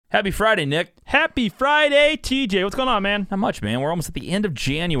Happy Friday, Nick. Happy Friday, TJ. What's going on, man? Not much, man. We're almost at the end of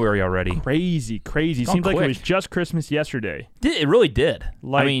January already. Crazy. Seems like it was just Christmas yesterday. It really did.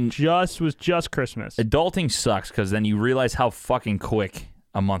 Just Christmas. Adulting sucks because then you realize how fucking quick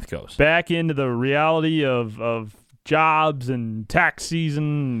a month goes. Back into the reality of jobs and tax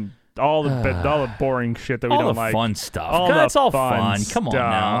season, all the boring shit that we don't like. All the fun stuff. It's all fun. Come on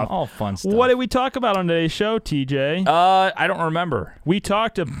now. All fun stuff. What did we talk about on today's show, TJ? I don't remember. We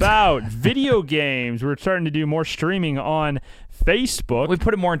talked about video games. We're starting to do more streaming on Facebook. We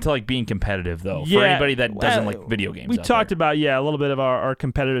put it more into like being competitive, though, for anybody that doesn't like video games. We talked about, a little bit of our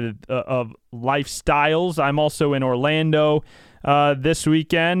competitive of lifestyles. I'm also in Orlando this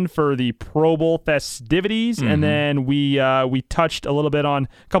weekend for the Pro Bowl festivities, and then we touched a little bit on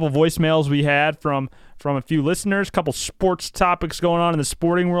a couple voicemails we had from a few listeners, a couple sports topics going on in the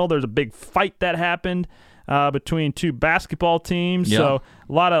sporting world. There's a big fight that happened between two basketball teams, so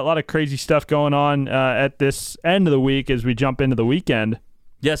a lot of crazy stuff going on at this end of the week as we jump into the weekend.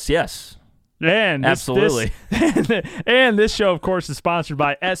 Yes. And absolutely. And this show, of course, is sponsored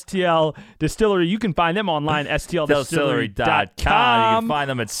by STL Distillery. You can find them online, stldistillery.com. You can find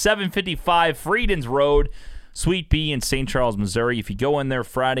them at 755 Friedens Road, Suite B in St. Charles, Missouri. If you go in there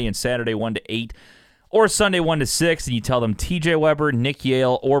Friday and Saturday 1 to 8 or Sunday 1 to 6, and you tell them TJ Weber, Nick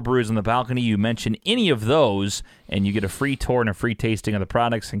Yale, or Brews on the Balcony, you mention any of those, and you get a free tour and a free tasting of the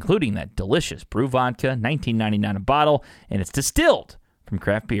products, including that delicious brew vodka, $19.99 a bottle, and it's distilled from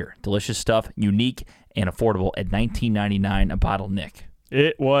craft beer. Delicious stuff, unique and affordable at $19.99 a bottle, Nick.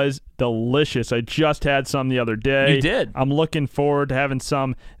 It was delicious. I just had some the other day. You did. I'm looking forward to having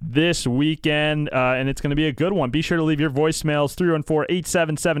some this weekend, and it's going to be a good one. Be sure to leave your voicemails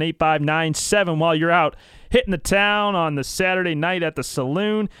 314-877-8597 while you're out hitting the town on the Saturday night at the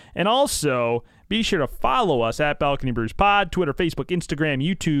saloon. And also, be sure to follow us at Balcony Brews Pod, Twitter, Facebook, Instagram,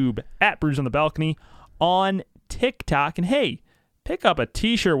 YouTube, at Brews on the Balcony, on TikTok. And hey, pick up a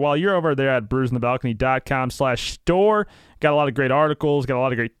t-shirt while you're over there at brewsonthebalcony.com/store. Got a lot of great articles, got a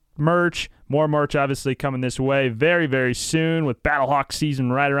lot of great merch. More merch obviously coming this way very, very soon with Battlehawk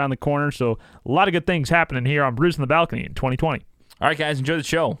season right around the corner. So a lot of good things happening here on Brews on the Balcony in 2020. All right, guys, enjoy the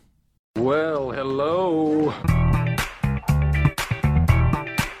show. Well, hello.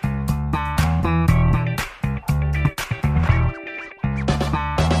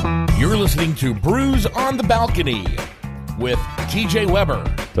 You're listening to Brews on the Balcony with TJ Weber.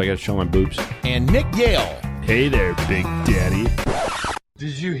 Do I got to show my boobs? And Nick Yale. Hey there, Big Daddy.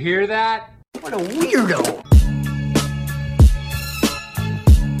 Did you hear that? What a weirdo.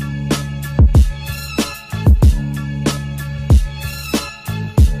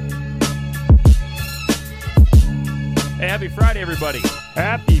 Hey, happy Friday, everybody.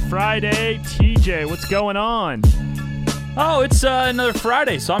 Happy Friday, TJ. What's going on? Oh, it's another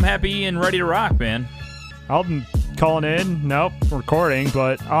Friday, so I'm happy and ready to rock, man. I'm calling in. Nope, recording,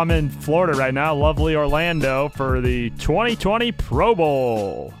 but I'm in Florida right now, lovely Orlando, for the 2020 Pro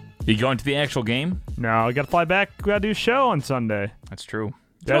Bowl. You going to the actual game? No, I got to fly back. We got to do a show on Sunday. That's true. You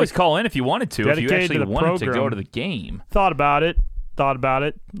can always call in if you wanted to, if you actually wanted to go to the game. Thought about it. How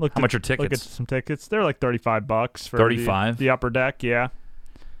much are tickets? Look at some tickets. They're like $35 for 35? The upper deck, yeah.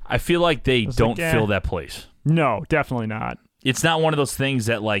 I feel like they don't fill that place. No, definitely not. It's not one of those things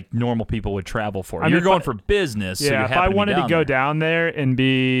that like normal people would travel for. I mean, You're going for business. Yeah, so you if I wanted to go down there and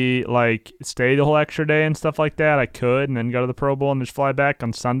be like stay the whole extra day and stuff like that, I could, and then go to the Pro Bowl and just fly back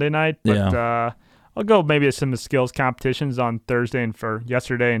on Sunday night. But I'll go maybe to some of the skills competitions on Thursday and for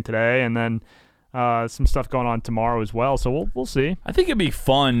yesterday and today, and then some stuff going on tomorrow as well. So we'll see. I think it'd be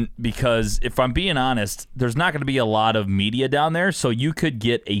fun because if I'm being honest, there's not going to be a lot of media down there, so you could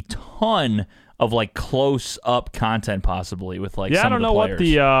get a ton of like close up content possibly with like some of the players. I don't know what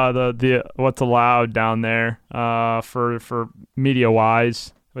the what's allowed down there for media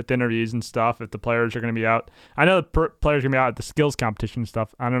wise with interviews and stuff. If the players are going to be out, I know the players are going to be out at the skills competition and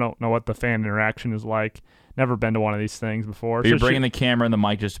stuff. I don't know what the fan interaction is like. Never been to one of these things before. But you're bringing the camera and the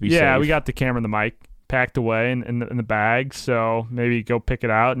mic just to be safe. Yeah, we got the camera and the mic packed away in the bag. So maybe go pick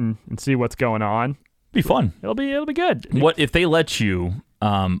it out and see what's going on. Be fun. It'll be good. What if they let you?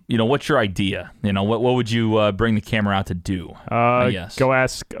 What's your idea? What would you bring the camera out to do? I guess. Go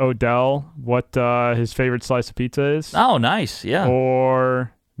ask Odell what his favorite slice of pizza is. Oh, nice. Yeah.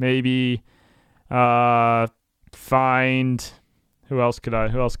 Or maybe find who else could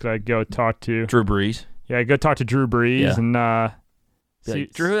I go talk to? Drew Brees. Yeah, go talk to Drew Brees and Be like, See-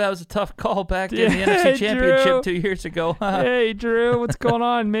 Drew, that was a tough call back in the Yeah, NFC Championship Drew. 2 years ago. Hey, Drew, what's going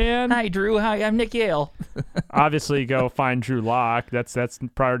on, man? Hi, Drew. Hi, I'm Nick Yale. Obviously, go find Drew Lock. That's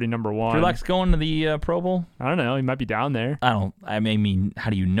priority number one. Drew Lock's going to the Pro Bowl? I don't know. He might be down there. I mean, how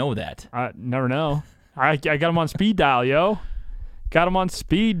do you know that? I never know. I got him on speed dial, yo. Got him on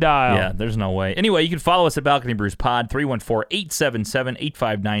speed dial. Yeah, there's no way. Anyway, you can follow us at Balcony Brews Pod,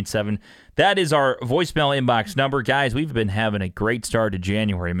 314-877-8597. That is our voicemail inbox number. Guys, we've been having a great start to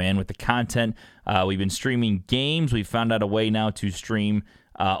January, man, with the content. We've been streaming games. We found out a way now to stream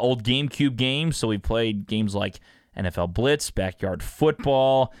old GameCube games. So we played games like NFL Blitz, Backyard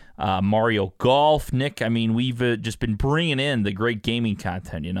Football, Mario Golf. Nick, I mean, we've just been bringing in the great gaming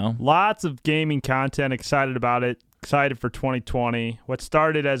content, you know? Lots of gaming content. Excited about it. Excited for 2020. What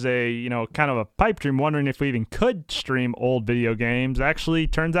started as a, kind of a pipe dream, wondering if we even could stream old video games, actually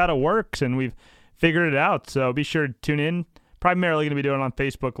turns out it works, and we've figured it out. So be sure to tune in. Primarily going to be doing it on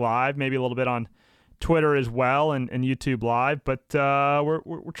Facebook Live, maybe a little bit on Twitter as well, and YouTube Live. But we're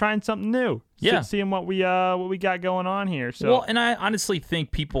trying something new. Yeah. Seeing what we got going on here. So Well, and I honestly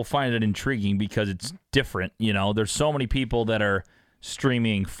think people find it intriguing because it's different. You know, there's so many people that are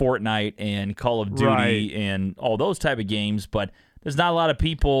streaming Fortnite and Call of Duty Right. and all those type of games, but there's not a lot of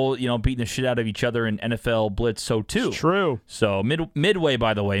people, beating the shit out of each other in NFL Blitz so too. it's true. So Midway,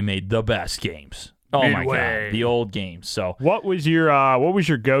 by the way, made the best games. Oh my Midway. god, the old games. So What was your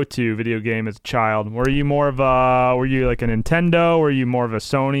go-to video game as a child? Were you more of were you like a Nintendo? Were you more of a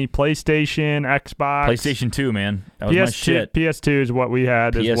Sony, PlayStation, Xbox? PlayStation 2, man, that was my shit. PS2 is what we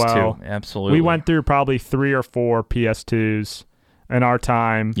had as PS2, well. absolutely. We went through probably 3 or 4 PS2s in our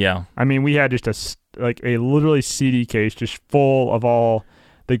time. Yeah. I mean, we had just a literally CD case just full of all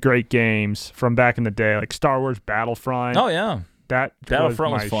the great games from back in the day, like Star Wars Battlefront. Oh yeah. That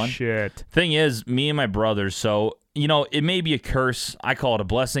Battlefront was was my fun. shit. Thing is, me and my brothers, so, it may be a curse. I call it a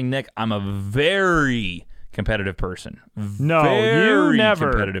blessing, Nick. I'm a very competitive person. No, Very you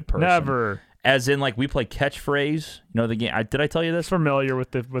never. competitive person. Never. As in, like, we play catchphrase. The game. Did I tell you this? Familiar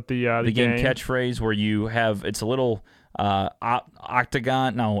with the game catchphrase where you have, it's a little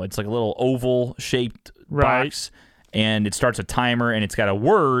octagon. No, it's like a little oval-shaped Right. box, and it starts a timer, and it's got a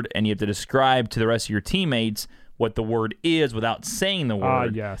word, and you have to describe to the rest of your teammates what the word is without saying the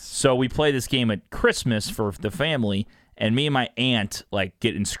word. Yes. So we play this game at Christmas for the family, and me and my aunt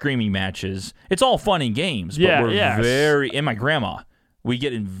get in screaming matches. It's all fun and games, but Yeah, we're yes. and my grandma. We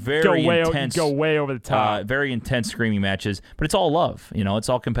get in very intense, go way over the top. very intense screaming matches, but it's all love. It's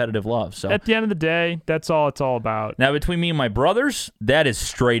all competitive love. So At the end of the day, that's all it's all about. now between me and my brothers, that is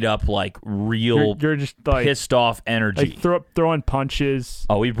straight up like real You're just like pissed off energy. throwing punches,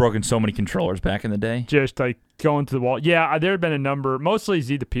 Oh, we've broken so many controllers back in the day. just like going to the wall. Yeah, there have been a number, mostly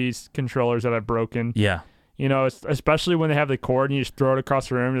Z to Piece controllers that I've broken. Yeah. Especially when they have the cord and you just throw it across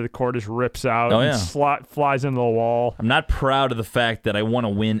the room and the cord just rips out and flies into the wall. I'm not proud of the fact that I want to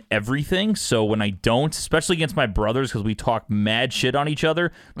win everything. So when I don't, especially against my brothers, because we talk mad shit on each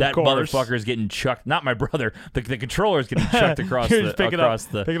other, that course. motherfucker is getting chucked. Not my brother. The controller is getting chucked across You're the just picking across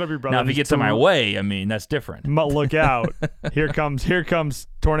up- the. picking up your brother Now if he just gets in my way, I mean that's different. Look out. Here comes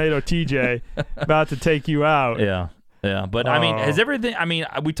Tornado TJ about to take you out. Yeah. Yeah, but I mean, has everything? I mean,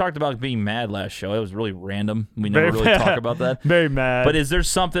 we talked about being mad last show. It was really random. We never really talk about that. Very mad. But is there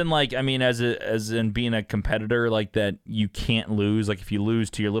something like, I mean, as in being a competitor, like that you can't lose? Like if you lose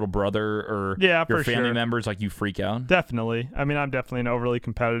to your little brother or Yeah, your for family sure. members, like you freak out? Definitely. I mean, I'm definitely an overly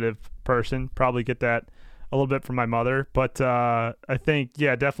competitive person. Probably get that a little bit from my mother. But I think,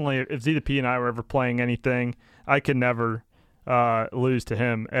 yeah, definitely if Z2P and I were ever playing anything, I could never lose to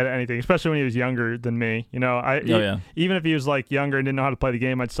him at anything, especially when he was younger than me. Even if he was like younger and didn't know how to play the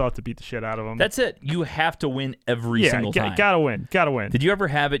game, I'd still have to beat the shit out of him. That's it. You have to win every single time. Gotta win. Did you ever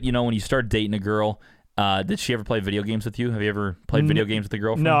have it, when you start dating a girl, did she ever play video games with you? Have you ever played video games with a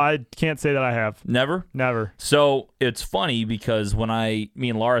girlfriend? No, I can't say that I have. Never? Never. So it's funny because when me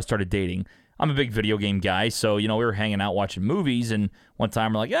and Laura started dating, I'm a big video game guy, so we were hanging out watching movies, and one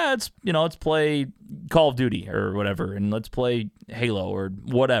time we're like, yeah, let's play Call of Duty or whatever, and let's play Halo or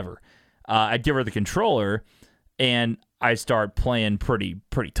whatever. I'd give her the controller, and I start playing pretty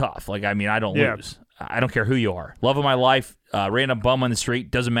tough. Like, I mean, I don't lose. I don't care who you are. Love of my life, random bum on the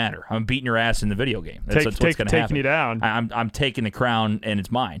street, doesn't matter. I'm beating your ass in the video game. That's what's going to happen. Taking you down. I'm taking the crown, and it's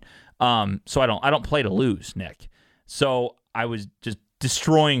mine. So I don't play to lose, Nick. So I was just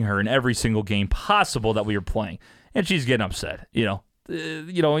destroying her in every single game possible that we were playing, and she's getting upset.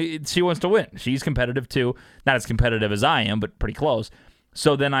 She wants to win. She's competitive too, not as competitive as I am, but pretty close.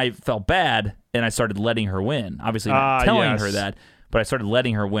 So then I felt bad, and I started letting her win. Obviously, not telling her that, but I started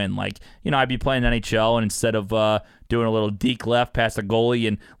letting her win. Like, I'd be playing NHL, and instead of doing a little deke left past the goalie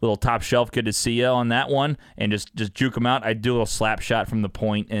and little top shelf, good to see you on that one, and just juke him out. I'd do a little slap shot from the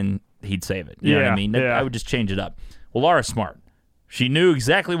point, and he'd save it. You know what I mean? Yeah. I would just change it up. Well, Laura's smart. She knew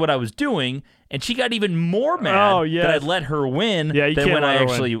exactly what I was doing, and she got even more mad that I'd let her win than when I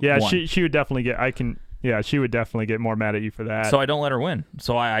actually won. Yeah, she would definitely get. She would definitely get more mad at you for that. So I don't let her win.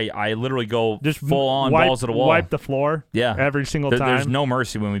 So I literally go just full on balls to the wall. Wipe the floor. Yeah, every single time. There's no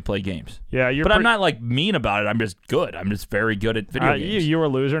mercy when we play games. Yeah, but I'm not like mean about it. I'm just good. I'm just very good at video games. You were a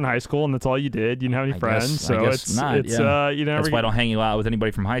loser in high school, and that's all you did. You didn't have any friends, so it's not. That's why I don't hang out with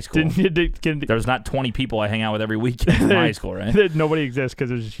anybody from high school. There's not 20 people I hang out with every weekend from high school, right? Nobody exists because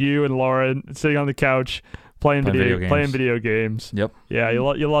there's you and Laura sitting on the couch playing video games. Yep. Yeah,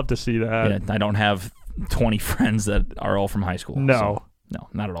 you love to see that. Yeah, I don't have 20 friends that are all from high school. No,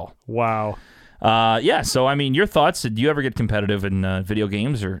 not at all. Wow. So I mean, your thoughts? Did you ever get competitive in video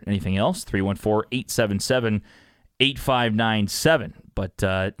games or anything else? 314-877-8597. But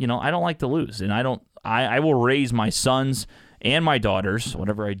I don't like to lose, and I will raise my sons and my daughters,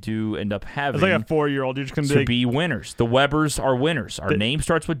 whatever I do end up having. It's like a 4-year-old. You're just going to be winners. The Webbers are winners. Our name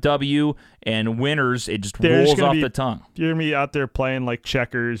starts with W, and winners, it just rolls off the tongue. You're going to be out there playing like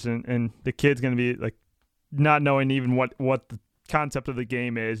checkers, and the kid's going to be like not knowing even what the concept of the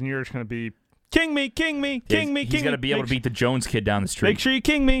game is, and you're just going to be, king me. He's got to be able to beat the Jones kid down the street. Make sure you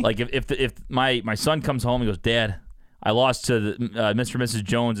king me. Like if my son comes home and goes, Dad, I lost to Mr. and Mrs.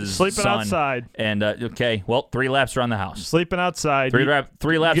 Jones's sleeping son. outside. And, 3 laps around the house. Sleeping outside. 3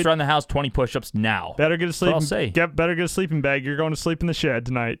 laps around the house, 20 push-ups now. Better get a sleeping better get a sleeping bag. You're going to sleep in the shed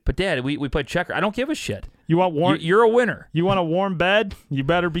tonight. But, Dad, we played checker. I don't give a shit. You want warm? You're a winner. You want a warm bed? You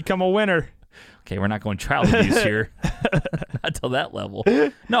better become a winner. Okay, we're not going child abuse here. Not to that level.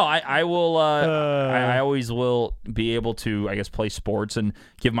 No, I will. I always will be able to, I guess, play sports and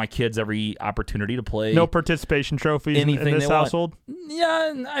give my kids every opportunity to play. No participation trophies in this household?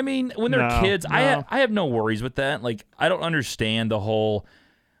 Yeah, I mean, when they're kids, I have no worries with that. Like, I don't understand the whole,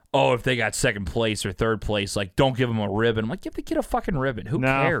 if they got second place or third place, like, don't give them a ribbon. I'm like, give the kid a fucking ribbon. Who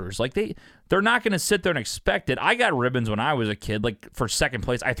cares? Like, they're not going to sit there and expect it. I got ribbons when I was a kid. Like, for second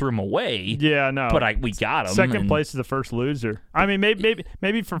place, I threw them away. Yeah, no. But we got them. Second place is the first loser. I mean,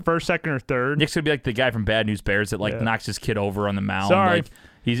 maybe for first, second, or third. Nick's going to be like the guy from Bad News Bears that, knocks his kid over on the mound. Sorry. Like,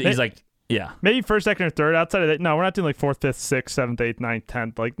 he's like... Yeah. Maybe first, second, or third. Outside of that, no, we're not doing like 4th, 5th, 6th, 7th, 8th, 9th,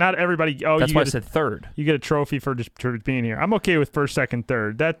 10th. Like, not everybody. That's why I said third. You get a trophy for just being here. I'm okay with first, second,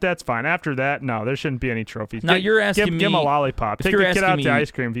 third. That's fine. After that, no, there shouldn't be any trophies. Now, you're asking me. Give him a lollipop. Take the kid out to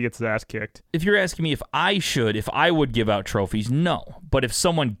ice cream if he gets his ass kicked. If you're asking me if I would give out trophies, no. But if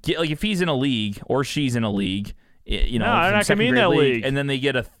someone, if he's in a league or she's in a league, they're not going to be in that league. And then they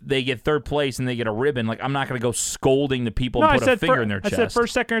get third place and they get a ribbon. Like, I'm not going to go scolding the people and put a finger in their chest. I said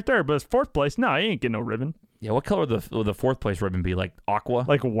first, second, or third, but it's 4th place. No, you ain't getting no ribbon. Yeah, what color would the 4th place ribbon be? Like aqua?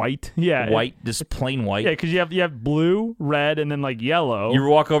 Like white. Yeah. White, just plain white. Yeah, because you have blue, red, and then like yellow. You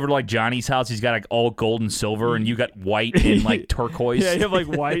walk over to like Johnny's house, he's got like all gold and silver, and you got white and like turquoise. Yeah, you have like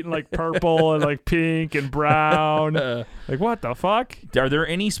white and like purple and like pink and brown. Like, what the fuck? Are there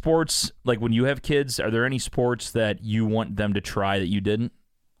any sports, like when you have kids, are there any sports that you want them to try that you didn't?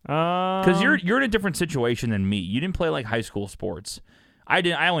 Because you're in a different situation than me. You didn't play like high school sports. I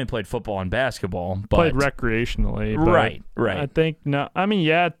didn't. I only played football and basketball. But played recreationally. Right. I think no. I mean,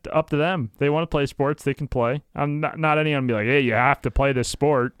 yeah, up to them. They want to play sports, they can play. I'm not anyone be like, hey, you have to play this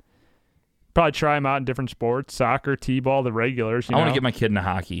sport. Probably try them out in different sports: soccer, t-ball, the regulars. I want to get my kid into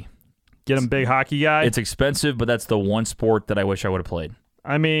hockey. Get him big hockey guy. It's expensive, but that's the one sport that I wish I would have played.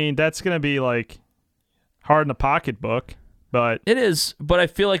 I mean, that's gonna be like hard in the pocketbook. But it is, but I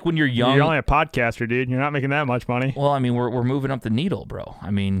feel like when you're young, you're only a podcaster, dude. You're not making that much money. Well, I mean, we're moving up the needle, bro.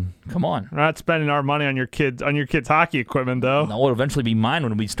 I mean, come on. We're not spending our money on your kids' hockey equipment, though. No, it'll eventually be mine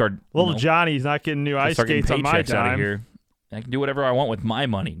when we start. Little Johnny's not getting new ice skates on my dime. Out of here. I can do whatever I want with my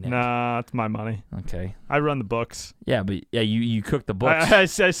money, Nick. Nah, it's my money. Okay. I run the books. Yeah, but you cook the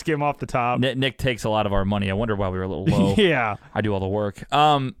books. I skim off the top. Nick takes a lot of our money. I wonder why we were a little low. Yeah. I do all the work.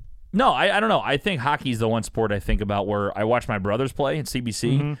 No, I don't know. I think hockey's the one sport I think about where I watch my brothers play at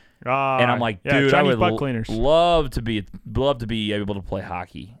CBC, and I'm like, dude, I would love to be able to play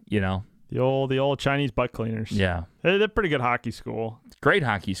hockey. You know, the old Chinese butt cleaners. Yeah, they're pretty good hockey school. Great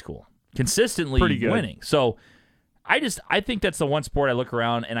hockey school, consistently winning. So I think that's the one sport I look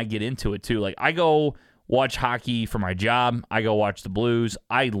around and I get into it too. Like I go watch hockey for my job. I go watch the Blues.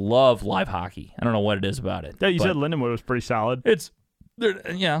 I love live hockey. I don't know what it is about it. Yeah, you said Lindenwood was pretty solid. They're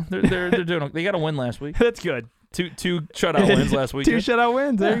doing. They got a win last week. That's good. Two shutout wins last week. 2 shutout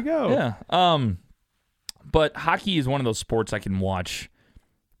wins. There you go. Yeah. But hockey is one of those sports I can watch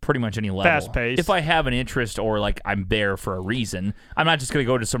pretty much any level. Fast-paced. If I have an interest or like I'm there for a reason, I'm not just going to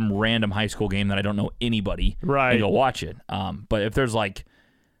go to some random high school game that I don't know anybody Right. and go watch it. But if there's like,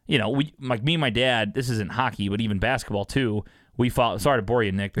 me and my dad, this isn't hockey, but even basketball too. We follow. Sorry to bore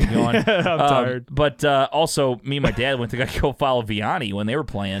you, Nick, but go on. I'm tired. But also, me and my dad went to go follow Vianney when they were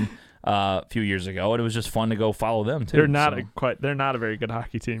playing a few years ago, and it was just fun to go follow them too. They're not so. they're not a very good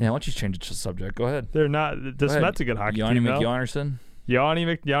hockey team. Yeah, why don't you change it to subject? Go ahead. They're not. This Go ahead. Mets a good hockey Yanni team. though. McYonnerson. Yanni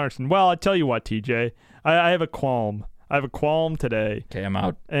McYonnerson. Well, I tell you what, TJ, I have a qualm. I have a qualm today. Okay, I'm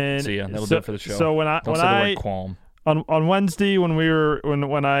out. And See ya. That'll do it for the show. So Don't say the word qualm. on Wednesday when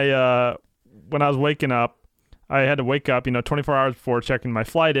I was waking up, I had to wake up, 24 hours before checking my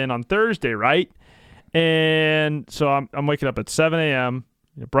flight in on Thursday, right? And so I'm waking up at 7 a.m.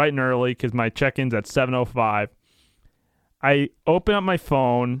 Bright and early because my check-in's at 7:05. I open up my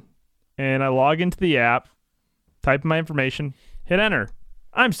phone and I log into the app, type in my information, hit enter.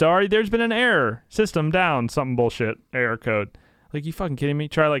 I'm sorry, there's been an error. System down, something bullshit, error code. Like, you fucking kidding me?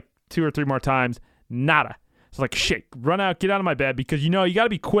 Try like 2 or 3 more times. Nada. It's like, shit, run out, get out of my bed because, you got to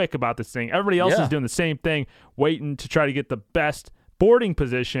be quick about this thing. Everybody else is doing the same thing, waiting to try to get the best boarding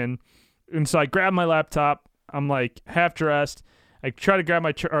position. And so I grab my laptop. I'm like half dressed. I try to grab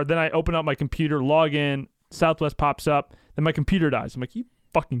then I open up my computer, log in, Southwest pops up, then my computer dies. I'm like, you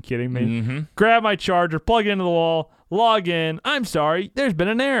fucking kidding me? Mm-hmm. Grab my charger, plug it into the wall, log in. I'm sorry, there's been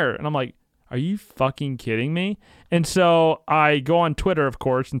an error. And I'm like, are you fucking kidding me? And so I go on Twitter, of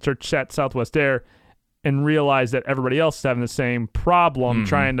course, and search Chat Southwest Air and realize that everybody else is having the same problem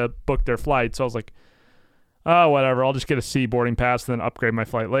trying to book their flight. So I was like, oh, whatever. I'll just get a C boarding pass and then upgrade my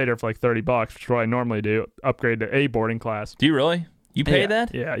flight later for like $30, which is what I normally do. Upgrade to A boarding class. Do you really? You pay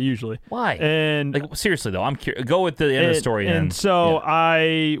that? Yeah, usually. Why? And like, seriously though, I'm curious. Go with the end of the story. And so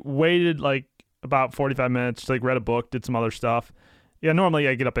I waited like about 45 minutes, like read a book, did some other stuff. Yeah, normally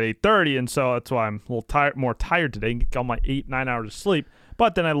I get up at 8:30, and so that's why I'm a little more tired today. Get all my 8-9 hours of sleep.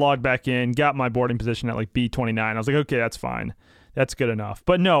 But then I logged back in, got my boarding position at like B29. I was like, okay, that's fine. That's good enough.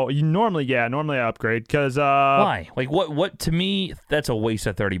 But no, normally I upgrade because why? Like what? To me, that's a waste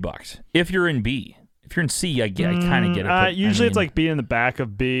of $30. If you're in B, if you're in C, I kind of get it. But, usually it's like being in the back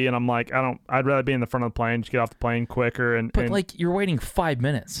of B, and I'm like, I'd rather be in the front of the plane, just get off the plane quicker. But like you're waiting 5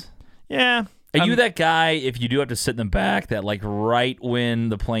 minutes. Yeah. Are you that guy, if you do have to sit in the back, that like right when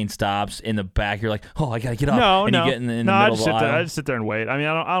the plane stops in the back, you're like, oh, I got to get up. No, and no. You get in the middle of the aisle? I just sit there and wait. I mean,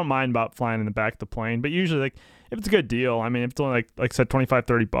 I don't mind about flying in the back of the plane, but usually like if it's a good deal, I mean, if it's only like I said,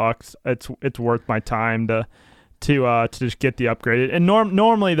 $25-$30, it's worth my time to just get the upgraded. And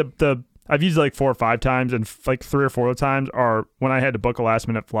normally the I've used it like 4 or 5 times, and like 3 or 4 of the times are when I had to book a last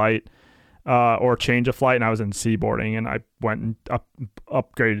minute flight. Or change a flight, and I was in C boarding, and I went and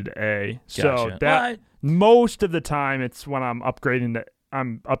upgraded to A. Gotcha. So that most of the time, it's when I'm upgrading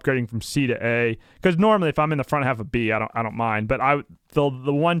from C to A. Because normally, if I'm in the front half of B, I don't mind. But the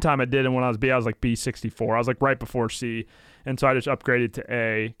one time I did, and when I was B, I was like B64. I was like right before C, and so I just upgraded to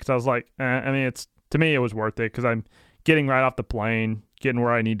A because I was like, I mean, to me it was worth it because I'm getting right off the plane, getting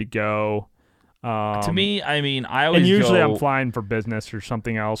where I need to go. To me, I mean, I always and usually go, I'm flying for business or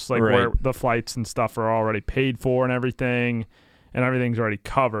something else, like right. where the flights and stuff are already paid for and everything's already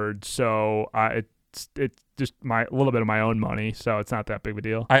covered. So it's just a little bit of my own money, so it's not that big of a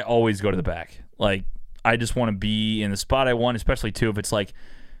deal. I always go to the back. Like, I just want to be in the spot I want, especially too if it's like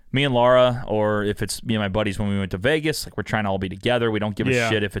me and Laura, or if it's me and my buddies when we went to Vegas. Like, we're trying to all be together. We don't give a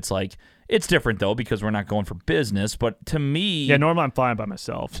shit if it's like. It's different though because we're not going for business. But to me, normally I'm flying by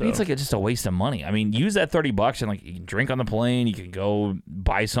myself. So it's like just a waste of money. I mean, use that $30 and like you can drink on the plane. You can go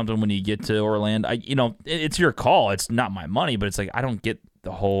buy something when you get to Orlando. It's your call. It's not my money, but it's like I don't get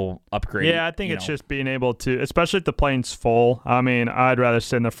the whole upgrade. Yeah, I think it's just being able to, especially if the plane's full. I mean, I'd rather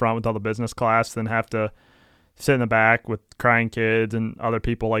sit in the front with all the business class than have to sit in the back with crying kids and other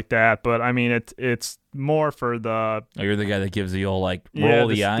people like that. But I mean, it's more for the. Oh, you're the guy that gives the old like roll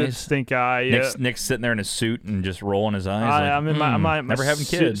the eyes, the stink eye. Yeah. Nick's sitting there in his suit and just rolling his eyes. I'm in my never having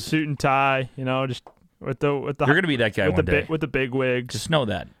kids. Suit and tie. Just with the. You're gonna be that guy with one day with the big wigs. Just know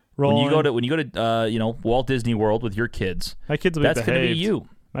that rolling. when you go to Walt Disney World with your kids, my kids will be that's behaved. Gonna be you.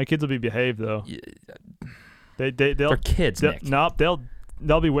 My kids will be behaved though. They're kids, Nick. Nope,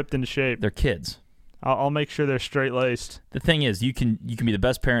 they'll be whipped into shape. They're kids. I'll make sure they're straight laced. The thing is, you can be the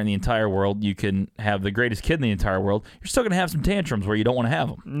best parent in the entire world. You can have the greatest kid in the entire world. You're still gonna have some tantrums where you don't want to have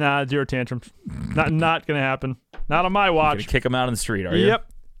them. Nah, 0 tantrums. not gonna happen. Not on my watch. You're gonna kick them out in the street, are you?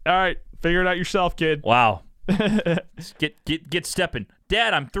 Yep. All right, figure it out yourself, kid. Wow. Get stepping.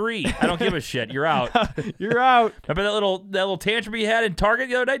 Dad, I'm 3. I don't give a shit. You're out. You're out. Remember that little tantrum you had in Target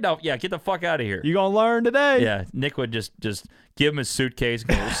the other day? No, yeah, get the fuck out of here. You gonna learn today? Yeah, Nick would just give him his suitcase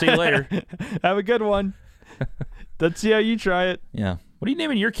and go, we'll see you later. Have a good one. Let's see how you try it. Yeah. What are you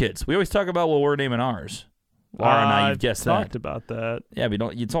naming your kids? We always talk about what we're naming ours. Laura and I, you've guessed that. Talked about that. Yeah,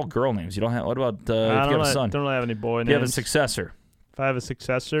 but it's all girl names. You don't have. What about if you have a son? Don't really have any boy names. You have a successor. If I have a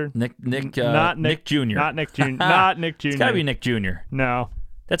successor, Nick Jr. Not Nick Jr. Not Nick Jr. It's got to be Nick Jr. No.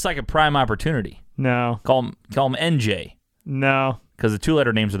 That's like a prime opportunity. No. Call him NJ. No. Because the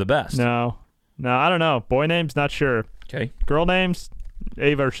 2-letter names are the best. No. I don't know. Boy names, not sure. Okay. Girl names,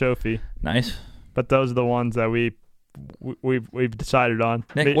 Ava or Sophie. Nice. But those are the ones that we've decided on.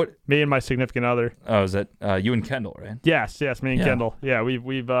 Nick, me and my significant other. Oh, is that you and Kendall, right? Yes, me and Kendall. Yeah,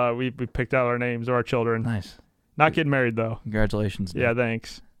 we've picked out our names of our children. Nice. Not getting married though. Congratulations. Yeah,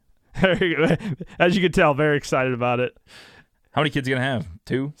 thanks. As you can tell, very excited about it. How many kids are you gonna have?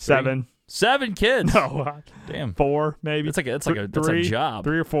 2? 7. 7 kids. No. Damn. 4 maybe. That's a job.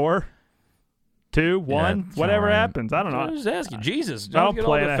 3 or 4. 2, 1, whatever happens. I don't know. I'm just asking. Jesus, I don't get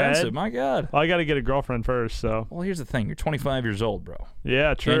plan all defensive. ahead. My God. Well, I got to get a girlfriend first, so. Well, here's the thing. You're 25 years old, bro.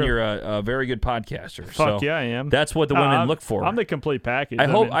 Yeah, true. And you're a very good podcaster. Fuck yeah, I am. That's what the women look for. I'm the complete package.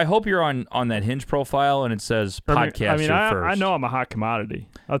 I hope you're on that Hinge profile and it says podcaster first. I know I'm a hot commodity.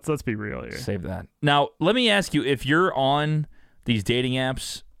 Let's be real here. Save that. Now, let me ask you, if you're on these dating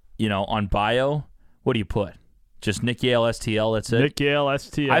apps, on bio, what do you put? Just Nick Yale STL, that's it? Nick Yale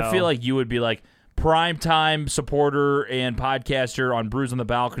STL. I feel like you would be like, primetime supporter and podcaster on Brews on the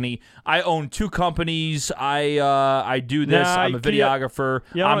Balcony. I own 2 companies. I do this. I'm a videographer.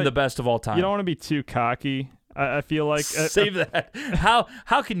 I'm the best of all time. You don't want to be too cocky. I feel like save that. How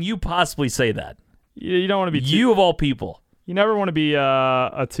can you possibly say that? You don't want to be you of all people. You never want to be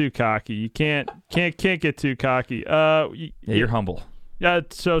too cocky. You can't get too cocky. You're humble. Yeah,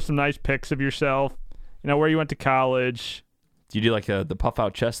 show some nice pics of yourself. Where you went to college. Do you do like the puff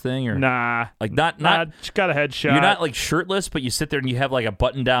out chest thing or nah? Like not just got a headshot. You're not like shirtless, but you sit there and you have like a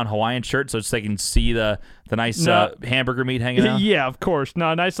button down Hawaiian shirt, so they can see the nice hamburger meat hanging out. Yeah, of course.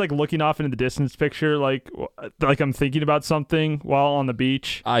 No, nice like looking off into the distance picture, like I'm thinking about something while on the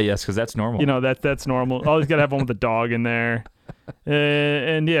beach. Ah, yes, because that's normal. That's normal. Always gotta have one with the dog in there.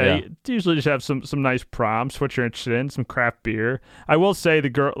 And you usually just have some nice prompts, what you're interested in, some craft beer. I will say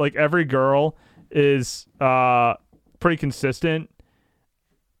every girl is pretty consistent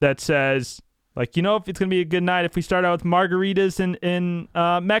that says if it's gonna be a good night if we start out with margaritas in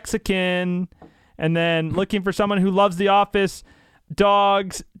Mexican and then looking for someone who loves The Office,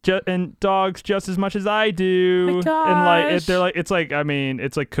 dogs just as much as I do. And it's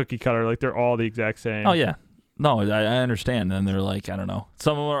like cookie cutter, like they're all the exact same. Oh yeah. No, I understand. And they're like, I don't know.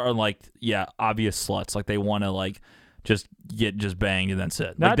 Some of them are like, obvious sluts. Like they want to just get banged and that's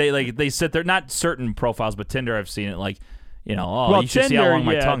it. They sit there. Not certain profiles, but Tinder, I've seen it. You Tinder, should see how long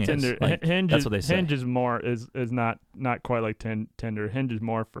my tongue Tinder, is. Hinge that's what they say. Hinge is more is not quite like Tinder. Hinge is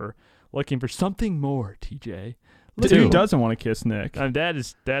more for looking for something more. TJ, who doesn't want to kiss Nick?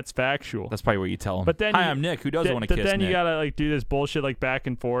 That's factual. That's probably what you tell him. But then hi, I'm Nick. Who doesn't want to kiss Nick? But then you gotta do this bullshit back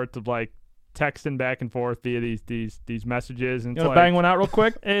and forth of texting back and forth via these messages and you want to bang one out real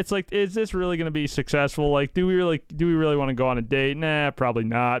quick. It's like, is this really going to be successful? Do we really want to go on a date? Nah, probably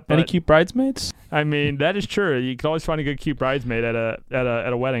not. But, any cute bridesmaids? I mean, that is true. You can always find a good cute bridesmaid at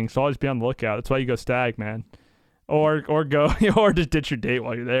a wedding. So always be on the lookout. That's why you go stag, man, or go or just ditch your date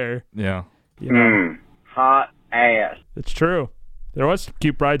while you're there. Yeah, hot ass. It's true. There was some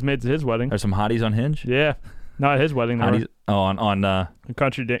cute bridesmaids at his wedding. There's some hotties on Hinge. Yeah. Not at his wedding. Hotties, on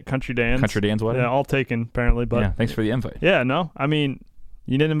Country Dan's. Country Dan's wedding? Yeah, all taken, apparently. But yeah, thanks for the invite. Yeah, no. I mean,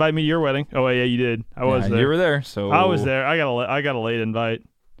 you didn't invite me to your wedding. Oh, yeah, you did. I was there. You were there, so... I was there. I got a late invite.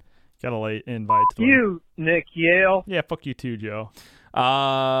 Got a late invite. To you, Nick Yale. Yeah, fuck you too, Joe.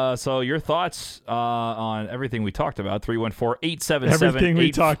 So your thoughts on everything we talked about,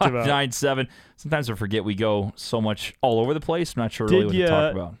 314-877-8597. Sometimes I forget we go so much all over the place. I'm not sure really what to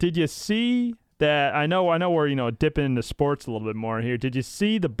talk about. Did you see... that I know we're dipping into sports a little bit more here. Did you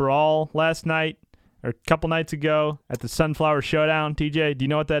see the brawl last night or a couple nights ago at the Sunflower Showdown, TJ? Do you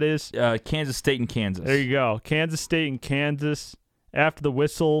know what that is? Kansas State and Kansas. There you go. Kansas State and Kansas. After the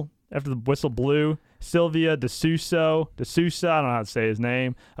whistle blew, Sylvia DeSousa, I don't know how to say his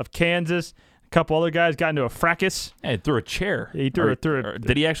name, of Kansas. A couple other guys got into a fracas. Hey, threw a chair. He threw it.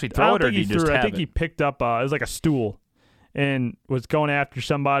 Did he actually throw it, or did he just have it? I think he picked up. It was like a stool. And was going after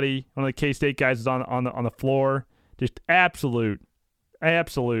somebody. One of the K-State guys was on the floor. Just absolute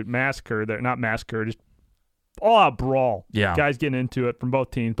massacre there. Not massacre, just all-out brawl. Yeah. Guys getting into it from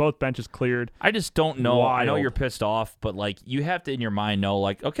both teams. Both benches cleared. I just don't know. I know Wild. you're pissed off, but like you have to in your mind know,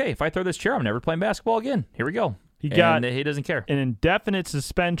 like, okay, if I throw this chair, I'm never playing basketball again. Here we go. He got he doesn't care. an indefinite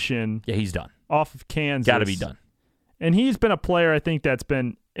suspension Yeah, he's done. off of Kansas. Got to be done. And he's been a player, I think, that's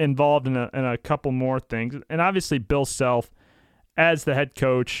been involved in a couple more things. And obviously, Bill Self, as the head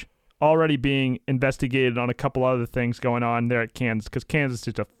coach, already being investigated on a couple other things going on there at Kansas, because Kansas is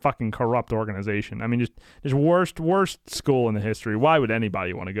just a fucking corrupt organization. I mean, just worst school in the history. Why would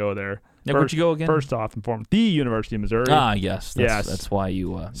anybody want to go there? Nick, where'd you go again? First off and foremost, the University of Missouri. Ah, yes. Yes. That's why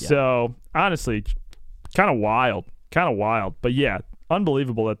you. Yeah. So, honestly, kind of wild. But yeah,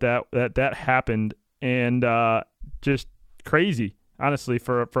 unbelievable that happened, and just crazy, honestly,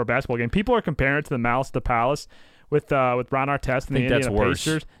 for a basketball game. People are comparing it to the Malice at the Palace with Ron Artest and the think that's Indiana worse.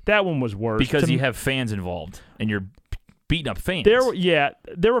 Pacers. That one was worse because To you me, have fans involved and you're beating up fans.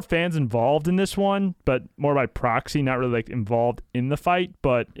 there were fans involved in this one, but more by proxy, not really like involved in the fight.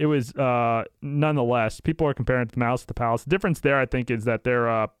 But it was nonetheless, people are comparing it to the Malice at the Palace. The difference there, I think, is that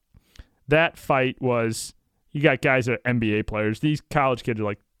that fight was, you got guys that are NBA players. These college kids are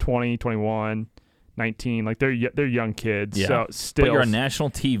like 20, 21, 19. Like they're young kids. Yeah. So still, but you're on national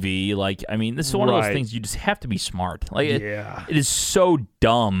TV. Like, I mean, this is one of those Right. things you just have to be smart. Like, Yeah. it is so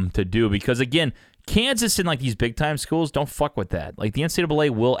dumb to do because, again, Kansas and like these big time schools don't fuck with that. Like the NCAA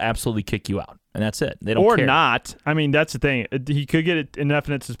will absolutely kick you out, and that's it. They don't or care. not. I mean, that's the thing. He could get an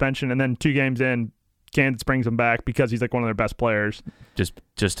indefinite suspension, and then 2 games in, Kansas brings him back because he's like one of their best players, just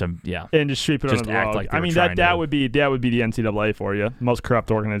to yeah. and just sweep it Just under the act rug. like they I were mean, trying that to- would be the NCAA for you, most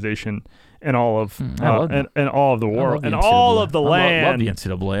corrupt organization in all of I love that. in all of the I love world, the and NCAA. all of the I land. love the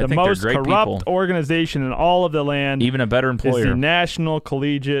NCAA. I the think most they're great corrupt people. organization in all of the land Even a better is the employer. National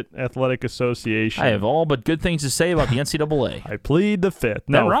Collegiate Athletic Association. I have all but good things to say about the NCAA. I plead the fifth. That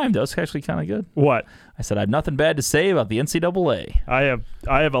No, rhymed. That was actually kind of good. what? I said I have nothing bad to say about the NCAA. I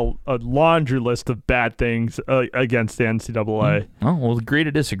have a laundry list of bad things against the NCAA. Oh, we'll agree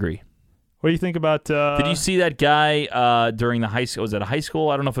to disagree. What do you think about? Did you see that guy during the high school? Was it a high school?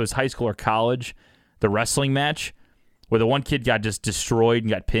 I don't know if it was high school or college. The wrestling match where the one kid got just destroyed and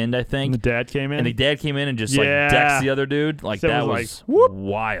got pinned, I And the think. dad came in. And the dad came in and just Yeah. like decks the other dude. Like So it that was was like, whoop.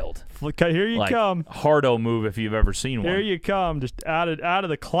 wild. Here you Like come. hardo move if you've ever seen Here one. you come. Just out of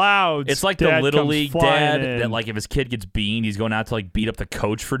the clouds. It's like the Dad little comes league flying dad in. that like if his kid gets beaned, he's going out to like beat up the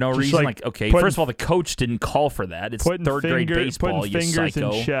coach for no Just reason. like Like okay, putting- first of all, the coach didn't call for that. It's putting third grade baseball. putting You fingers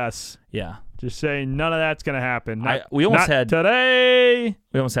psycho. in chests. Yeah, Just saying none of that's gonna happen. we almost not had- today.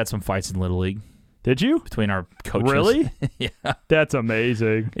 we almost had some fights in little league Did you? between our coaches. Really? Yeah. That's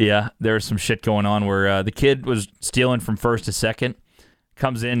amazing. Yeah, there was some shit going on where the kid was stealing from first to second,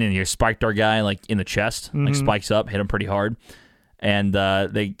 comes in and he spiked our guy like in the chest, like spikes up, hit him pretty hard, and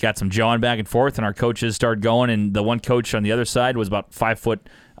they got some jawing back and forth, and our coaches started going, and the one coach on the other side was about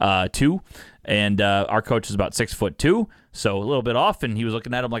 5'2", and our coach is about 6'2", so a little bit off, and he was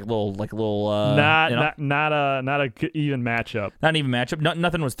looking at him like a little Not a good, even matchup. not an even matchup.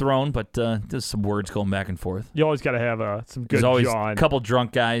 Nothing was thrown, but there's some words going back and forth. You always got to have some good There's always jawing. a couple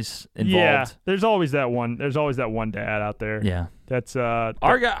drunk guys involved. Yeah, there's always that one. There's always that one dad out there. Yeah. That's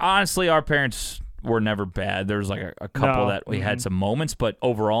Honestly, our parents were never bad. There was like a couple No. that we had some moments, but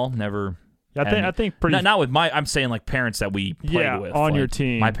overall, never. I think pretty. Not with my. I'm saying like parents that we played Yeah, with on like, your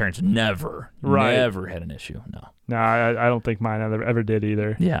team. My parents never had an issue. No. No, I don't think mine ever did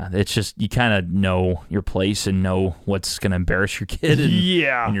either. Yeah, it's just you kind of know your place and know what's going to embarrass your kid and,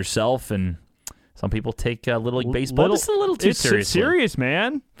 Yeah. and yourself. And some people take Little League baseball just a little too it's seriously. serious,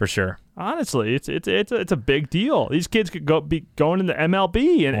 man. For sure. Honestly, it's a big deal. These kids could be going into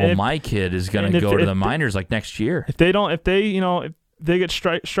MLB, and Well, if, my kid is going and to if- go to if the they- minors like next year. if they get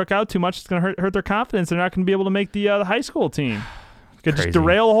struck out too much, it's going to hurt their confidence. They're not going to be able to make the high school team. Could just Crazy.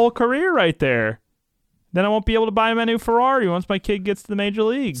 derail the whole career right there. Then I won't be able to buy him a new Ferrari once my kid gets to the major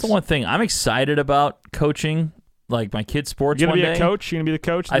leagues. It's the one thing I'm excited about coaching, like my kid's sports You're one going to be day. a coach? You're going to be the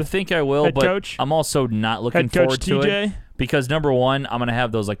coach? I think I will, head but coach? I'm also not looking Head coach forward to TJ? it because number one, I'm gonna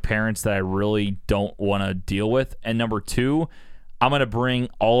have those like parents that I really don't want to deal with, and number two, I'm gonna bring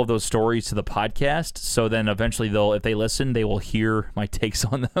all of those stories to the podcast. So then eventually, if they listen, they will hear my takes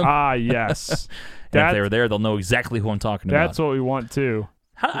on them. Ah, yes. And if they were there, they'll know exactly who I'm talking about. That's what we want, too.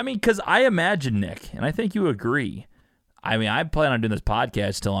 Because I imagine, Nick, and I think you agree. I mean, I plan on doing this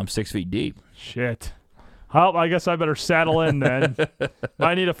podcast till I'm 6 feet deep. Shit. Well, I guess I better saddle in then.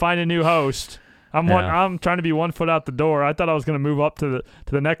 I need to find a new host. I'm trying to be 1 foot out the door. I thought I was going to move up to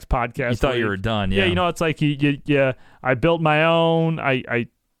the next podcast. You thought league. you were done, Yeah, it's like I built my own. I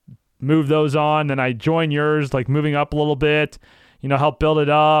moved those on, then I joined yours, like moving up a little bit. help build it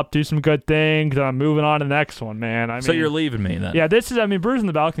up, do some good things, and I'm moving on to the next one, man. So you're leaving me then? Yeah, Brews on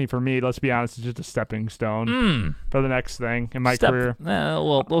the Balcony for me, let's be honest, is just a stepping stone for the next thing in my career.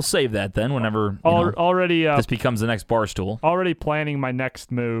 We'll save that then whenever already this becomes the next Barstool. Already planning my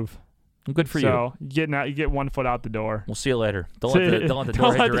next move. Good for you. So you get 1 foot out the door. We'll see you later. Don't let the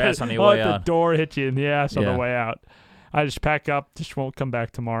door hit your ass on the way out. Don't let the door hit you in the ass on the way out. I just pack up, just won't come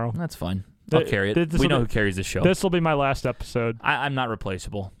back tomorrow. That's fine. I'll carry it. We know who carries the show. This will be my last episode. I'm not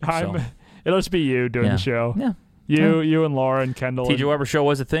replaceable. It'll just be you doing the show. Yeah. You and Laura and Kendall. TJ Weber show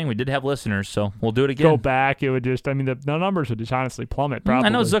was a thing. We did have listeners, so we'll do it again. Go back. It would just, the numbers would just honestly plummet, probably. I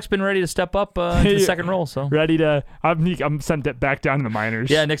know Zook's been ready to step up into the second role, so. Ready to, I'm sent it back down to the minors.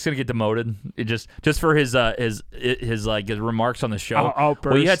 Yeah, Nick's going to get demoted. It just for his remarks on the show.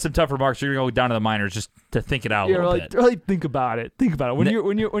 Outburst. Well, you had some tough remarks. You're going to go down to the minors just to think it out a little bit. Really think about it.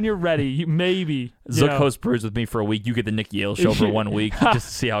 When you're ready, you maybe. Zook hosts Brews with me for a week. You get the Nick Yale show for 1 week just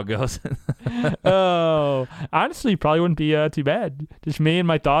to see how it goes. Oh, honestly, probably wouldn't be too bad. Just me and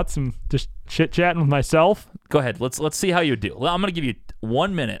my thoughts and just chit chatting with myself. Go ahead. Let's see how you do. Well, I'm gonna give you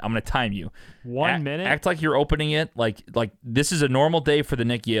 1 minute. I'm gonna time you. 1 minute. Act like you're opening it. Like this is a normal day for the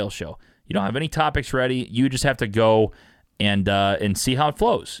Nick Yale show. You don't have any topics ready. You just have to go and see how it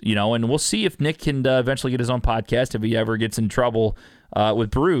flows. And we'll see if Nick can eventually get his own podcast if he ever gets in trouble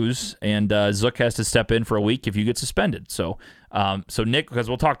with Brews, and Zook has to step in for a week if you get suspended. So Nick, because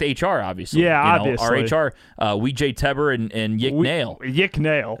we'll talk to HR, obviously. Yeah, obviously. Our HR, WJ Teber and Yick Nail. Yick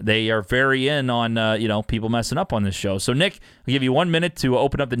Nail. They are very in on people messing up on this show. So Nick, I'll give you 1 minute to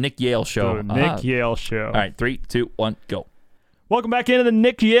open up the Nick Yale show. Nick Yale show. All right, 3, 2, 1, go. Welcome back into the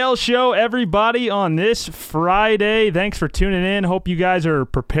Nick Yale Show, everybody, on this Friday. Thanks for tuning in. Hope you guys are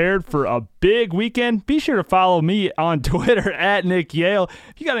prepared for a big weekend. Be sure to follow me on Twitter at Nick Yale.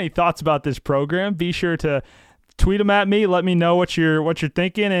 If you got any thoughts about this program, be sure to tweet them at me. Let me know what you're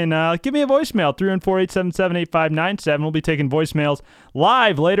thinking, and give me a voicemail, 314-877-8597. We'll be taking voicemails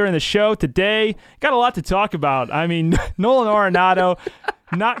live later in the show today. Got a lot to talk about. Nolan Arenado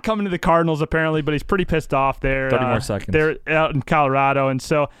not coming to the Cardinals apparently, but he's pretty pissed off there. 30 more seconds. They're out in Colorado, and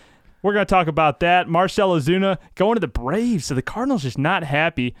so we're going to talk about that. Marcell Ozuna going to the Braves, so the Cardinals just not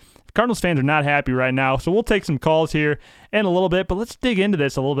happy. The Cardinals fans are not happy right now, so we'll take some calls here in a little bit, but let's dig into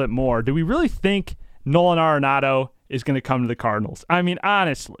this a little bit more. Do we really think Nolan Arenado is going to come to the Cardinals?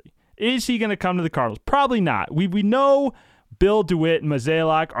 Honestly, is he going to come to the Cardinals? Probably not. We know Bill DeWitt and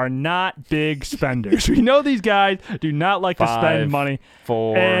Mozeliak are not big spenders. We know these guys do not like to spend money.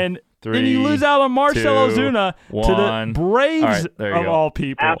 4, and 3, then you lose out on Marcell 2, Ozuna 1. to the Braves of all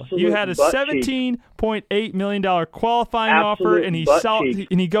people. Absolute you had a $17.8 million qualifying offer, and he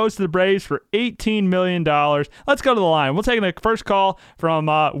goes to the Braves for $18 million. Let's go to the line. We'll take the first call from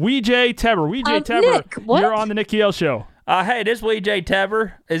WJ Teber. WJ Teber, Nick, what? You're on the Nick Yale Show. Hey, this is WJ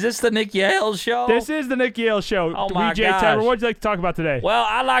Teber. Is this the Nick Yale show? This is the Nick Yale Show. Oh, my WJ gosh. Teber, what would you like to talk about today? Well,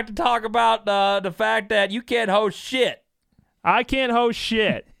 I'd like to talk about the fact that you can't host shit. I can't host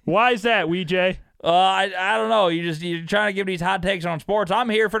shit. Why is that, WJ? I don't know. You're trying to give these hot takes on sports. I'm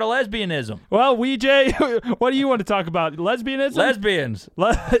here for the lesbianism. Well, WJ, what do you want to talk about? Lesbianism? Lesbians.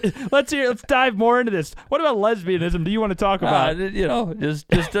 Let's dive more into this. What about lesbianism do you want to talk about? Just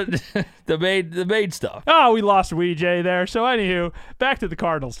the main stuff. Oh, we lost WJ there. So anywho, back to the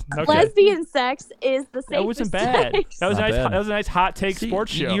Cardinals. Okay. Lesbian sex is the safest That wasn't bad. sex. That was Not nice. bad. That was a nice hot take See,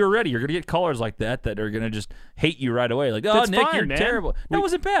 sports show. You're ready. You're gonna get callers like that are gonna just hate you right away. Like, oh, That's Nick, fine, you're man. terrible. That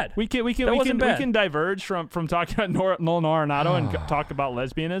wasn't bad. We can diverge from talking about Nolan Arenado and talk about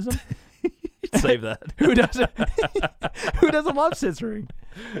lesbianism. Save that. Who doesn't love scissoring?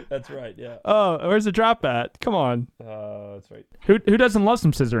 That's right. Yeah. Oh, where's the drop at? Come on. That's right. Who doesn't love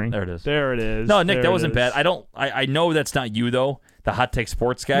some scissoring? There it is. There it is. No, Nick, There that it wasn't is. bad. I know that's not you though, the hot take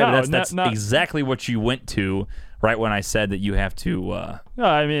sports guy. No, but that's not exactly what you went to right when I said that you have to.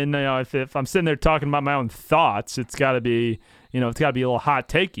 No, if I'm sitting there talking about my own thoughts, it's got to be, it's got to be a little hot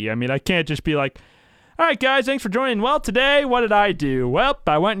takey. I can't just be like, all right, guys, thanks for joining. Well, today, what did I do? Well,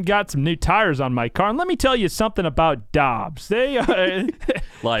 I went and got some new tires on my car. And let me tell you something about Dobbs. They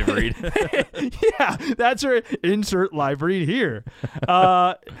Live read. yeah, that's right. Insert live read here.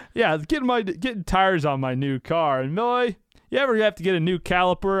 Getting tires on my new car. And boy, you ever have to get a new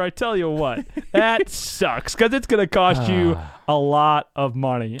caliper? I tell you what, that sucks because it's going to cost you a lot of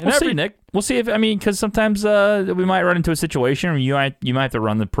money. And We'll see, Nick. We'll see because sometimes we might run into a situation where you might have to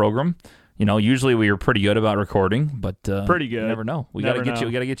run the program. Usually we are pretty good about recording, but Pretty good. You never know. We Never gotta get know. you.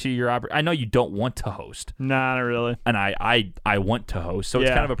 We gotta get you your. I know you don't want to host, Nah, not really. and I want to host, so it's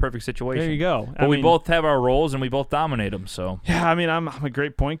Yeah. kind of a perfect situation. There you go. But we both have our roles, and we both dominate them. So Yeah, I mean, I'm a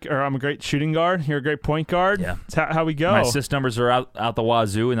great I'm a great shooting guard. You're a great point guard. Yeah. That's how we go. my assist numbers are out the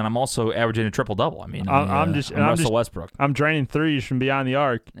wazoo, and then I'm also averaging a triple-double. I mean, I'm just- I'm I'm Russell just- Westbrook. I'm draining threes from beyond the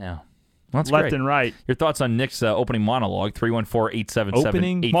arc, Yeah, well, that's left great. and right. Your thoughts on Nick's opening monologue? 314-877-8597.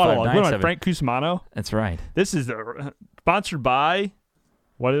 Opening monologue. What am I, Frank Cusmano? That's right. This is sponsored by.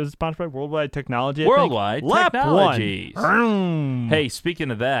 What is it sponsored by? Worldwide Technology. I think? Worldwide Lap Technologies. One. Hey, speaking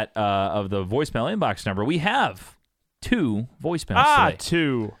of that, of the voicemail inbox number, we have 2 voicemails today.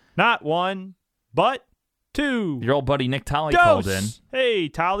 2. Not 1, but 2. Your old buddy Nick Tolley called in. Hey,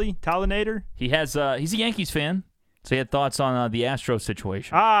 Tollinator. He's a Yankees fan, so he had thoughts on the Astros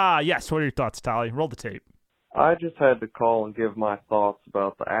situation. Yes. What are your thoughts, Tolly? Roll the tape. I just had to call and give my thoughts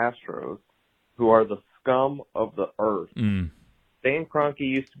about the Astros, who are the scum of the earth. Stan Kroenke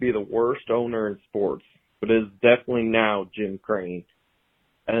used to be the worst owner in sports, but is definitely now Jim Crane.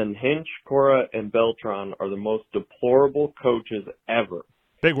 And Hinch, Cora, and Beltran are the most deplorable coaches ever.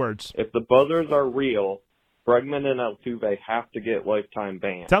 Big words. If the buzzers are real, Bregman and Altuve have to get lifetime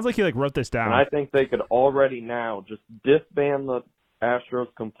bans. Sounds like you wrote this down. And I think they could already now just disband the Astros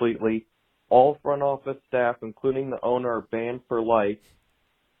completely. All front office staff, including the owner, are banned for life,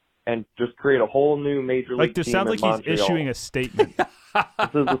 and just create a whole new major league this team sounds in like he's Montreal. issuing a statement. This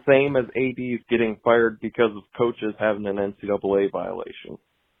is the same as ADs getting fired because of coaches having an NCAA violation.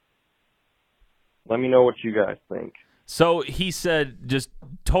 Let me know what you guys think. So he said just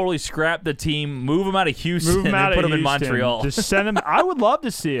totally scrap the team, move him out of Houston, Move him and out put of him in Houston. Montreal. Just send him. I would love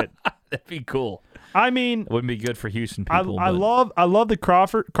to see it. That'd be cool. I mean, It wouldn't be good for Houston I people. but love the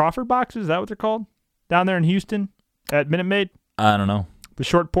Crawford boxes. Is that what they're called? Down there in Houston at Minute Maid, I don't know. the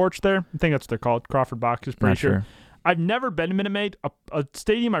short porch there. I think that's what they're called. Crawford boxes. Pretty Not sure. sure. I've never been to Minute Maid, a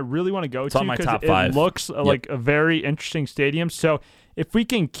stadium I really want to go It's to on my because top it 5. looks like a very interesting stadium. So if we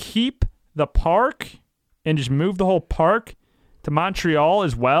can keep the park and just move the whole park to Montreal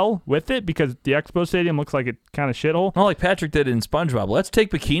as well with it, because the Expo Stadium looks like a kind of shithole. Well, like Patrick did in SpongeBob. Let's take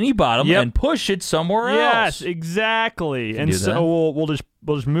Bikini Bottom Yep. and push it somewhere Yes, else. exactly. And do so that.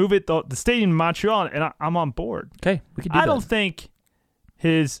 we'll just move it the stadium in Montreal, and I'm on board. Okay, we could do I that. don't think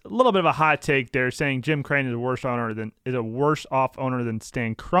a little bit of a hot take there, saying Jim Crane is a worse off owner than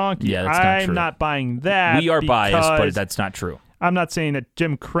Stan Kroenke. Yeah, that's not I'm true. not buying that. We are biased, but because that's not true. I'm not saying that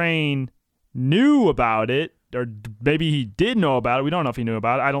Jim Crane knew about it, or maybe he did know about it. We don't know if he knew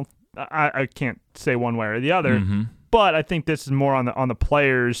about it. I can't say one way or the other. Mm-hmm. But I think this is more on the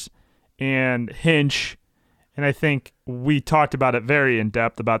players and Hinch, and I think we talked about it very in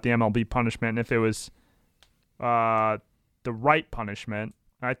depth about the MLB punishment, and if it was the right punishment.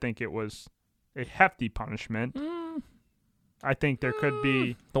 I think it was a hefty punishment. I think there could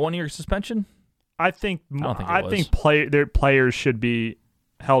be. The 1-year suspension? I think don't think it was. their players should be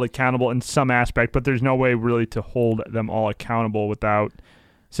held accountable in some aspect, but there's no way really to hold them all accountable without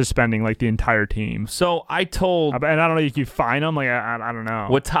suspending like the entire team. So I told And I don't know if you fine them. Like I don't know.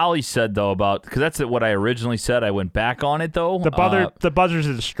 what Tolley said, though, about, because that's what I originally said. I went back on it, though. The buzzers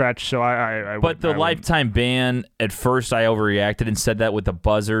is a stretch, so I But the lifetime ban, at first I overreacted and said that with the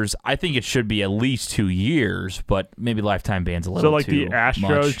buzzers. I think it should be at least 2 years, but maybe lifetime ban's a little so like too the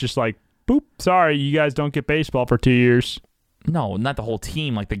Astros much. just like boop. Sorry, you guys don't get baseball for 2 years. No, not the whole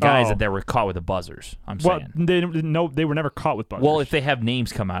team. Like the guys Oh. that they were caught with the buzzers. I'm Well, saying. they were never caught with buzzers. Well, if they have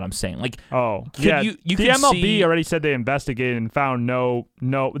names come out, I'm saying. Like, could you the could MLB see- already said they investigated and found no.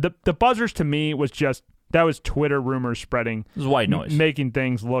 The buzzers to me was just that was Twitter rumors spreading. This is white noise. Making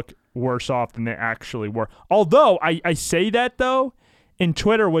things look worse off than they actually were. Although I say that though, and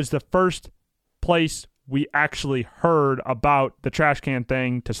Twitter was the first place we actually heard about the trash can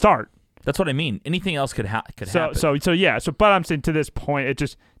thing to start. That's what I mean. Anything else could happen. So yeah. So, but I'm saying to this point, it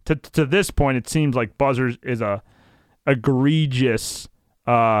just to this point, it seems like buzzers is a egregious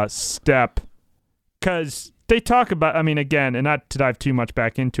step, because they talk about. I mean, again, and not to dive too much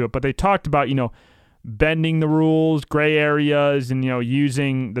back into it, but they talked about bending the rules, gray areas, and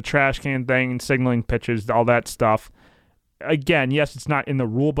using the trash can thing and signaling pitches, all that stuff. Again, yes, it's not in the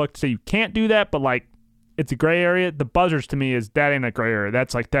rule book to say you can't do that, but like. It's a gray area. The buzzers to me is that ain't a gray area.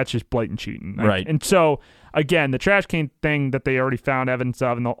 That's just blatant cheating. Right. And so again, the trash can thing that they already found evidence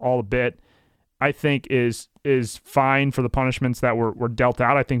of and all a bit, I think is fine for the punishments that were dealt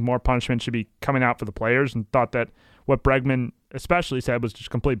out. I think more punishment should be coming out for the players, and thought that what Bregman especially said was just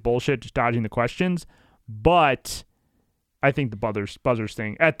complete bullshit, just dodging the questions. But I think the buzzers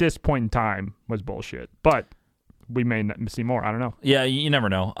thing at this point in time was bullshit. But we may see more. I don't know. Yeah, you never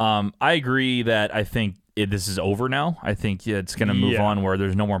know. I agree that I think this is over now. I think it's going to move on where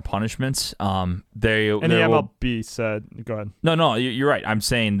there's no more punishments. The MLB said, go ahead. No, you're right. I'm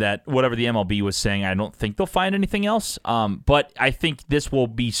saying that whatever the MLB was saying, I don't think they'll find anything else. But I think this will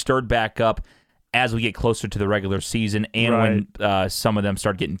be stirred back up as we get closer to the regular season and when some of them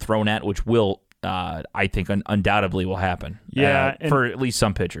start getting thrown at, which will, I think, undoubtedly will happen. Yeah, for at least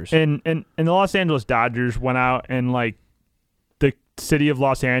some pitchers. And the Los Angeles Dodgers went out and the city of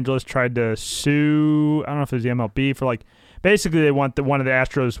Los Angeles tried to sue. I don't know if it was the MLB for basically they want one of the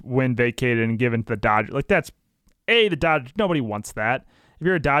Astros win vacated and given to the Dodgers. That's the Dodgers. Nobody wants that. If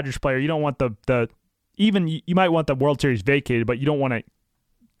you're a Dodgers player, you don't want even you might want the World Series vacated, but you don't want to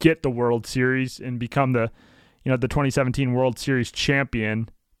get the World Series and become the 2017 World Series champion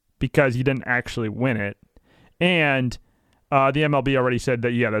because you didn't actually win it. And the MLB already said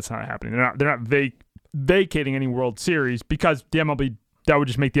that that's not happening. They're not vacating any World Series because the MLB, that would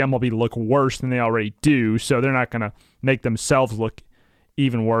just make the MLB look worse than they already do. So they're not going to make themselves look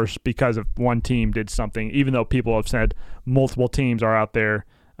even worse because of one team did something, even though people have said multiple teams are out there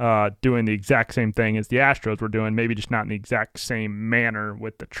doing the exact same thing as the Astros were doing, maybe just not in the exact same manner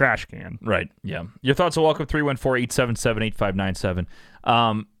with the trash can. Right, yeah. Your thoughts are welcome, 314-877-8597.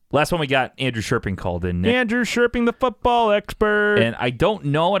 Last one we got, Andrew Sherping called in. Nick. Andrew Sherping, the football expert. And I don't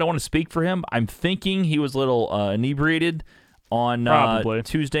know. I don't want to speak for him. I'm thinking he was a little inebriated on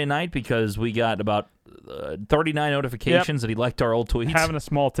Tuesday night because we got about 39 notifications that he liked our old tweets. Having a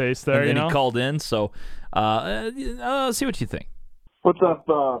small taste there, and then he called in. So see what you think. What's up,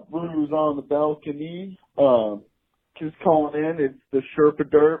 Bruce on the balcony? Just calling in. It's the Sherpa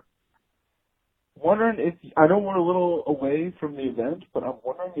Derp. Wondering if, I know we're a little away from the event, but I'm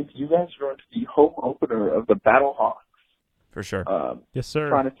wondering if you guys are going to be home opener of the Battlehawks. For sure. Yes, sir.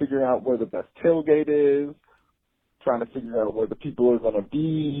 Trying to figure out where the best tailgate is, trying to figure out where the people are going to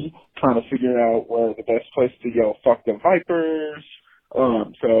be, trying to figure out where the best place to yell, fuck the Vipers.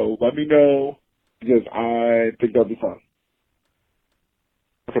 So let me know because I think that'll be fun.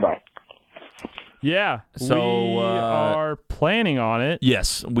 Okay, bye. Yeah, so we are planning on it.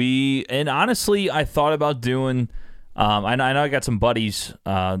 Yes, and honestly, I thought about doing. I know I got some buddies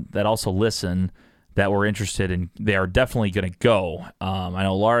that also listen that were interested, and they are definitely going to go. I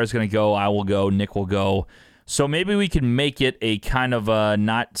know Laura's going to go. I will go. Nick will go. So maybe we can make it a kind of a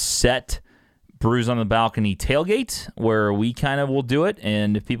not set Brews on the Balcony tailgate where we kind of will do it,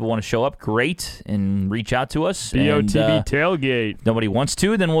 and if people want to show up, great, and reach out to us. BOTB tailgate. Nobody wants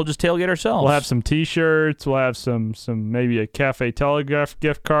to, then we'll just tailgate ourselves. We'll have some T-shirts. We'll have some maybe a Cafe Telegraph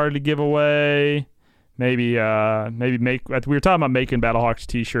gift card to give away. Maybe make. We were talking about making Battlehawks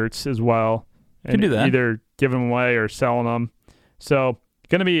T-shirts as well. And can do that. Either giving them away or selling them. So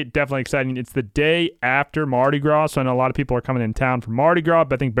going to be definitely exciting. It's the day after Mardi Gras, so I know a lot of people are coming in town for Mardi Gras,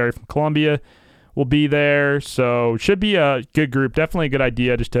 but I think Barry from Columbia will be there, so should be a good group. Definitely a good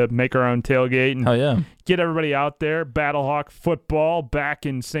idea just to make our own tailgate and get everybody out there. Battlehawk football back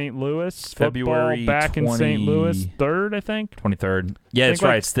in St. Louis. February back in St. Louis, 3rd, I think. 23rd. Yeah, that's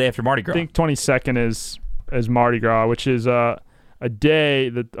right. It's the day after Mardi Gras. I think 22nd is Mardi Gras, which is a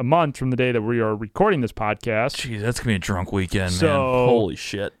month from the day that we are recording this podcast. Jeez, that's gonna be a drunk weekend, man. Holy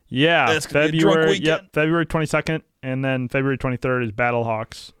shit. Yeah, that's gonna be a drunk weekend. Yep, February 22nd, and then February 23rd is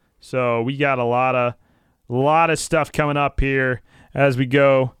Battlehawks. So we got a lot of stuff coming up here as we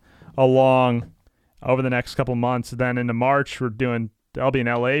go along over the next couple months. Then into March, I'll be in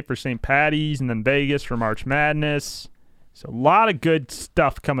LA for St. Patty's, and then Vegas for March Madness. So a lot of good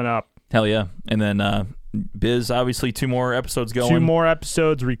stuff coming up. Hell yeah. And then Biz, obviously 2 more episodes going. 2 more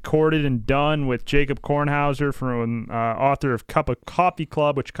episodes recorded and done with Jacob Kornhauser, from author of Cup of Coffee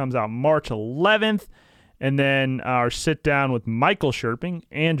Club, which comes out March 11th. And then our sit-down with Michael Sherping,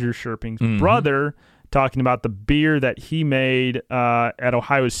 Andrew Sherping's brother, talking about the beer that he made at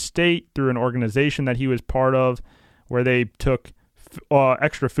Ohio State through an organization that he was part of, where they took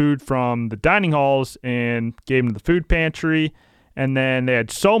extra food from the dining halls and gave them to the food pantry. And then they had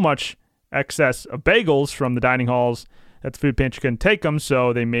so much excess of bagels from the dining halls that the food pantry couldn't take them,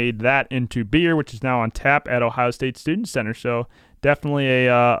 so they made that into beer, which is now on tap at Ohio State Student Center. So definitely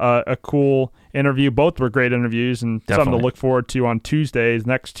a cool interview. Both were great interviews, and something to look forward to on Tuesdays,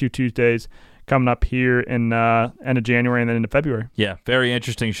 next 2 Tuesdays coming up here in end of January and then into February. Yeah, very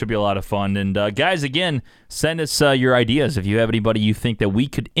interesting. Should be a lot of fun. And guys, again, send us your ideas. If you have anybody you think that we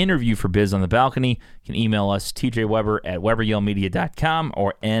could interview for Biz on the Balcony, you can email us tjweber@weberyalemedia.com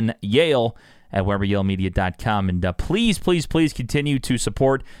or nyale@weberyalemedia.com. And please continue to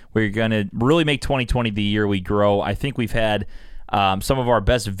support. We're going to really make 2020 the year we grow. I think we've had some of our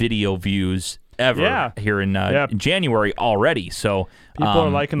best video views ever here in January already. So people are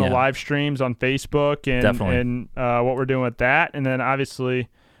liking the live streams on Facebook and what we're doing with that. And then obviously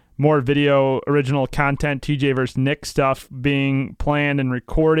more video original content, TJ versus Nick stuff being planned and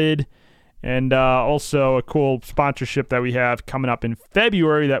recorded. And also a cool sponsorship that we have coming up in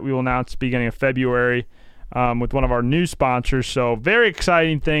February that we will announce beginning of February with one of our new sponsors. So very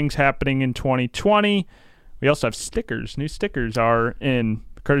exciting things happening in 2020. We also have stickers. New stickers are in,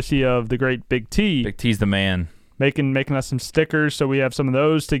 courtesy of the great Big T. Big T's the man. Making us some stickers. So we have some of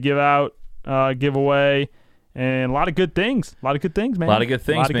those to give out, give away. And a lot of good things. A lot of good things, man. A lot of good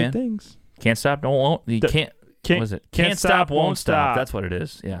things, man. Good things. Can't stop, won't. You can't. What was it? Can't stop, won't stop. That's what it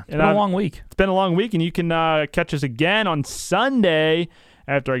is. Yeah. It's been a long week. It's been a long week, and you can catch us again on Sunday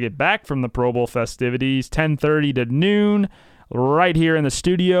after I get back from the Pro Bowl festivities, 10:30 to noon, right here in the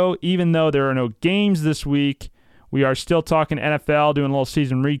studio. Even though there are no games this week, we are still talking NFL, doing a little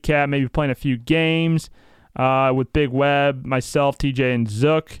season recap, maybe playing a few games with Big Web, myself, TJ, and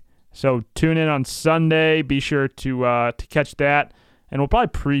Zook. So tune in on Sunday. Be sure to catch that. And we'll probably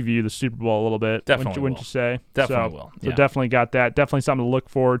preview the Super Bowl a little bit. Definitely wouldn't you say? Definitely will. So definitely got that. Definitely something to look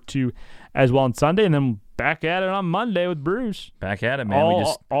forward to as well on Sunday. And then back at it on Monday with Bruce. Back at it, man.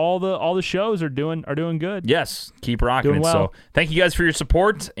 All the shows are doing good. Yes. Keep rocking it. So thank you guys for your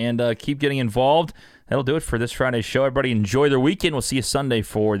support and keep getting involved. That'll do it for this Friday's show. Everybody enjoy their weekend. We'll see you Sunday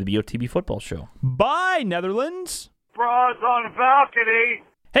for the BOTB football show. Bye, Netherlands. Bros on the balcony.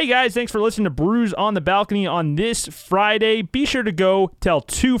 Hey guys, thanks for listening to Brews on the Balcony on this Friday. Be sure to go tell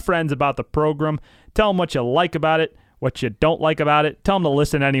 2 friends about the program. Tell them what you like about it, what you don't like about it. Tell them to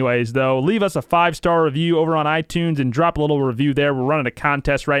listen anyways, though. Leave us a 5-star review over on iTunes and drop a little review there. We're running a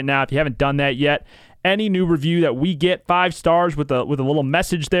contest right now if you haven't done that yet. Any new review that we get 5 stars with a little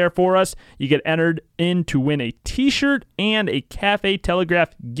message there for us, you get entered in to win a T-shirt and a Cafe Telegraph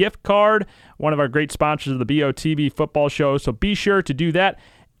gift card, one of our great sponsors of the BOTB football show. So be sure to do that.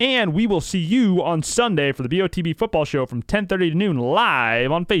 And we will see you on Sunday for the BOTB football show from 10:30 to noon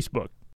live on Facebook.